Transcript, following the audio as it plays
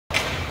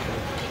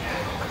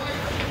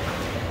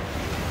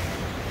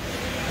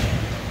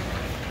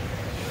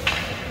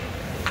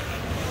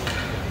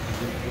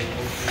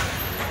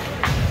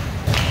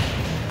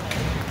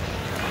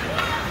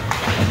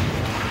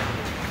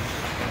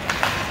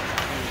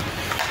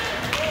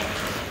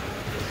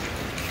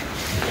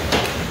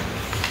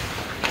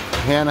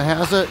Hannah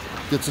has it,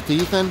 gets it to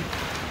Ethan.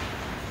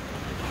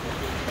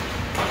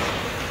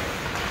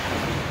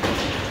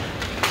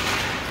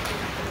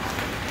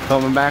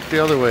 Coming back the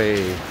other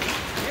way.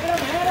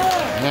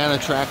 Hannah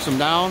tracks him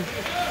down.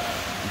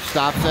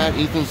 Stops that.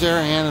 Ethan's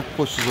there. Hannah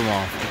pushes him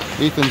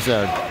off. Ethan's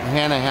there.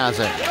 Hannah has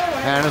it.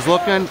 Hannah's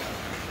looking.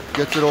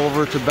 Gets it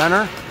over to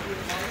Benner.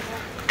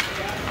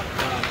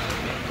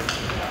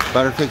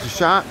 Benner takes a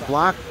shot.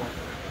 Block.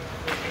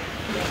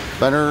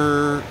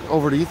 Benner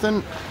over to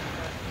Ethan.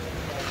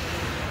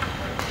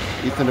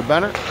 Ethan to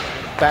Benner.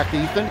 Back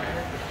to Ethan.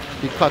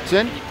 He cuts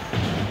in.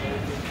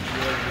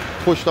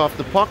 Pushed off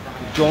the puck.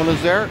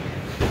 Jonah's there.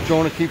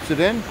 Jonah keeps it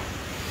in.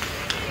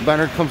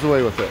 Benner comes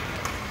away with it.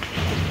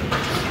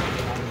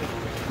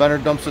 Benner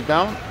dumps it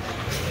down.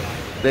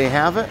 They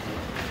have it.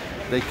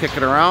 They kick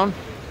it around.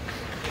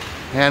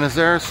 Hannah's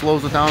there,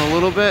 slows it down a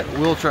little bit.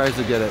 Will tries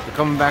to get it. They're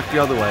coming back the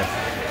other way.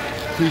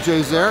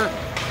 TJ's there.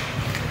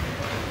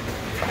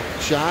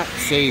 Shot,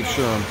 save,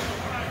 Sherm.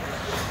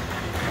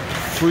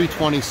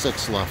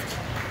 3:26 left.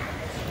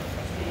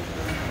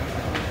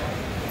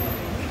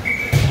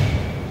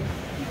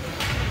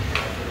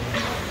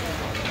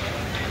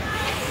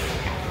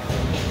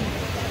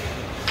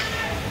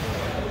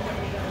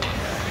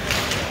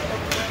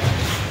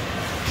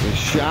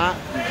 Shot,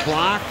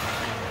 block.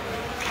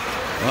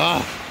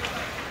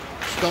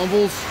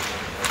 Stumbles,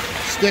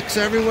 sticks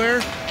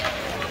everywhere.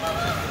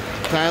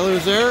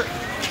 Tyler's there.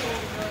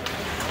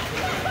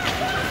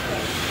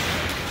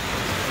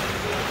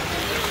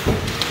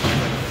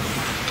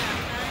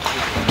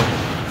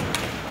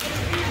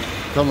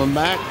 Coming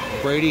back,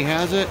 Brady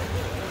has it.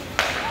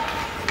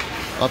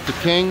 Up to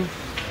King.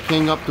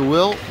 King up to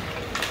Will.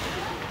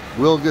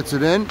 Will gets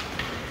it in.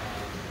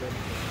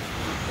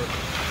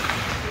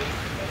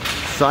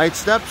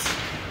 Sidesteps,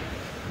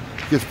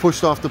 gets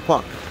pushed off the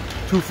puck.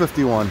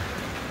 2:51.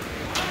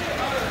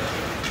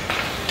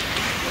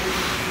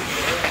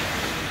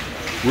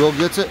 Will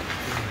gets it.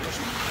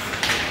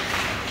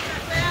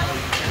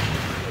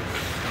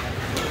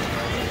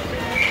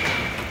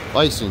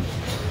 Icing.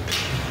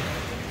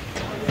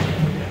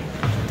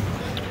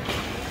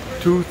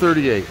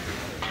 2:38.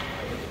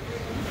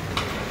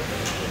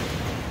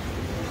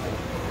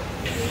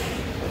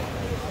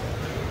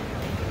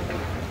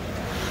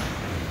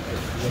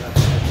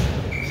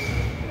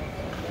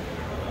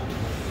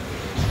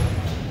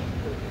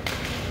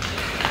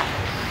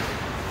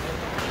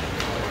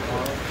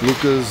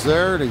 Luca's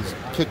there, they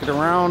kick it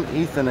around.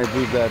 Ethan, I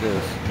believe that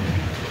is.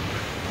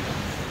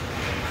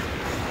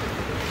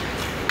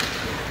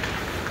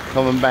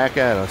 Coming back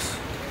at us.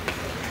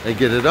 They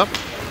get it up.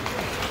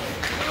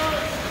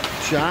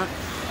 Shot,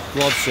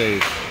 glove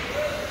save.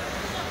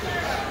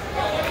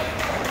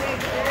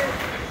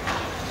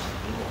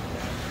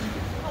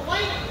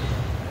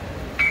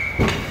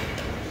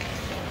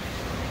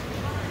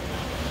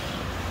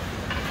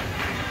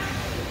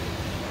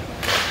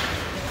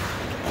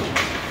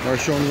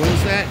 Marchone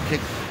wins that.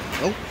 Kick.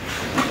 Oh.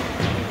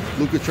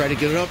 Luca tried to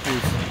get it up. It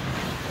was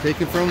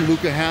taken from him.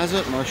 Luca has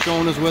it.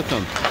 Marchone is with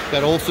him.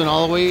 Got Olsen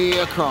all the way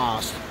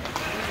across.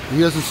 He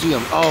doesn't see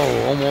him.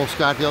 Oh, almost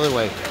got the other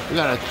way. We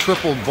got a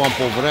triple bump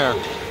over there.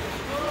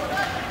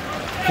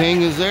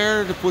 King is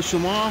there to push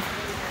him off.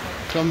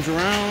 Comes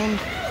around.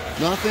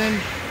 Nothing.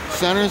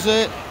 Centers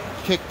it.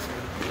 Kicked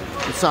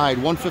aside.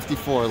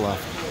 1:54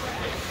 left.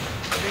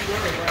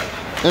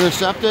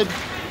 Intercepted.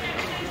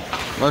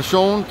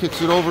 Marchone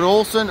kicks it over to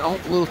Olsen. Oh,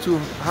 a little too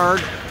hard.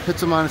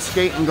 Hits him on his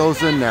skate and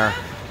goes in there.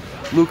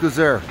 Luca's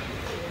there.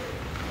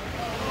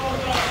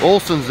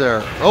 Olsen's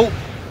there. Oh.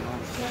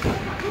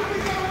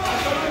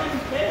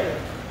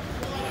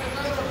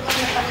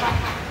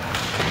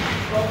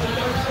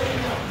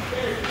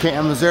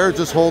 Cam is there,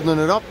 just holding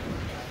it up.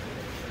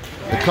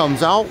 It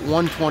comes out.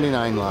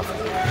 1:29 left.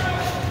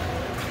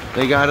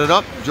 They got it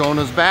up.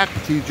 Jonah's back.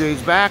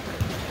 TJ's back.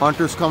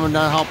 Hunter's coming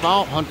down to help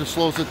out. Hunter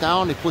slows it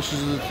down. He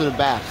pushes it to the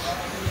back.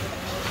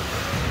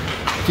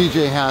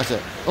 TJ has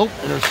it. Oh,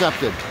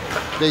 intercepted.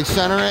 They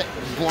center it.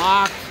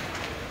 Blocked.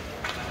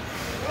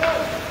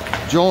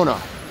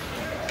 Jonah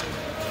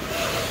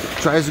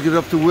tries to get it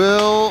up to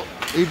Will.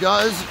 He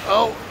does.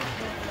 Oh.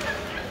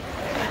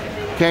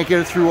 Can't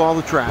get it through all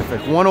the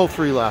traffic.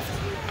 1:03 left.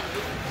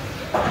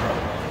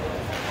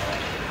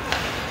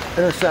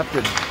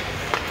 Intercepted.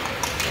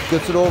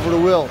 Gets it over to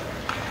Will.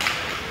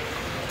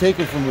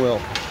 Taken from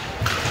Will.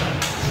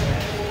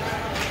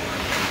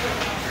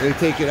 They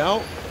take it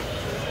out.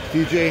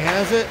 TJ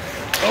has it.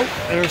 Oh,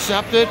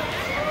 intercepted.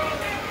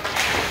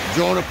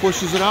 Jonah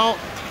pushes it out.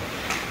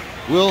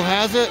 Will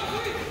has it.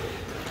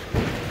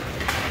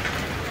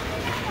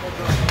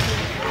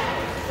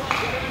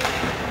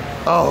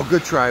 Oh,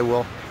 good try,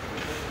 Will.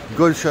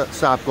 Good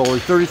stop, goalie.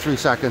 33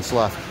 seconds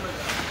left.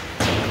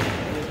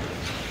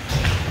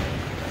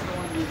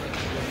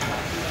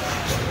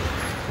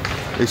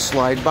 They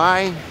slide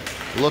by.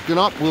 Looking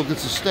up. Will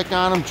gets a stick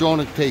on him.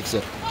 Jonah takes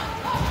it.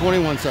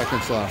 21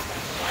 seconds left.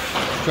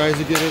 Tries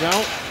to get it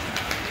out.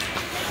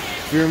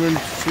 Fearman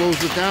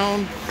slows it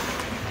down.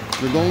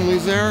 The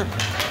goalie's there.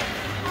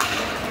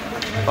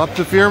 Up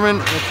to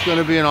Fearman. It's going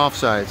to be an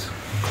offsides.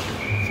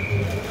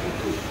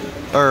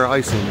 or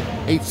icing.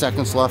 8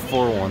 seconds left,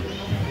 4-1.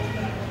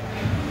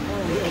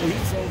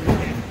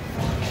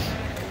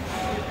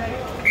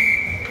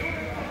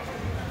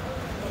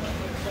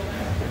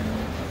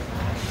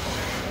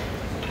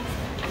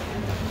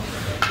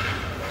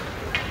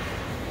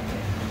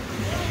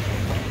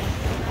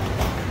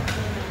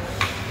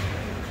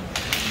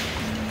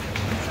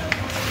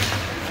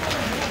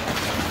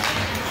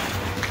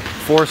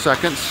 Four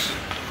seconds.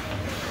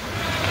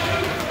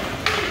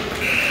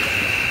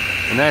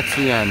 And that's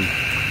the end.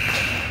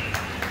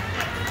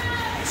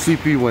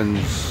 CP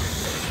wins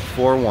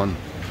 4-1.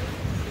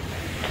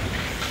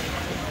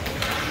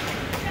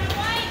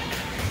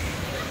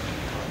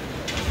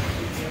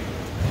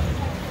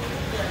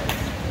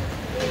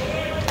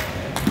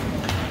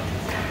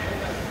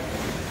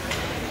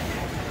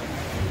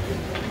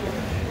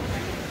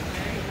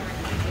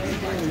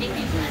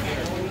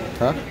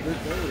 Huh?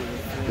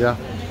 Yeah.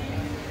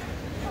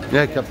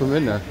 Yeah, kept them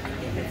in there.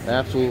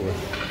 Absolutely.